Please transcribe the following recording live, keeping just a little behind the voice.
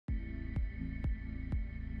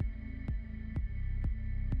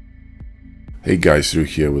Hey guys, Ryu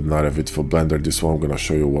here with another video for Blender. This one I'm gonna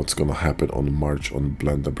show you what's gonna happen on March on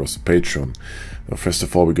Blender Bros Patreon. Now, first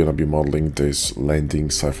of all, we're gonna be modeling this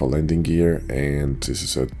sci-fi landing gear, and this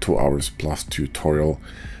is a 2 hours plus tutorial.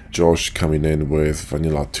 Josh coming in with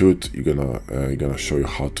Vanilla Tooth. You're gonna show you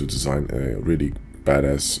how to design a really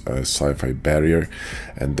badass sci-fi barrier,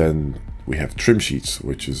 and then we have trim sheets,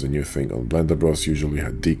 which is a new thing on Blender Bros. Usually we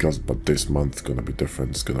had decals, but this month it's gonna be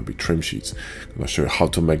different. It's gonna be trim sheets. I'm gonna show you how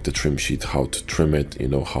to make the trim sheet, how to trim it, you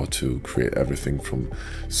know, how to create everything from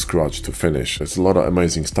scratch to finish. There's a lot of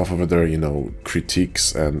amazing stuff over there, you know,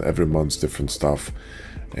 critiques, and every month's different stuff,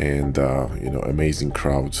 and you know, amazing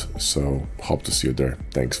crowd. So hope to see you there.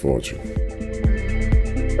 Thanks for watching.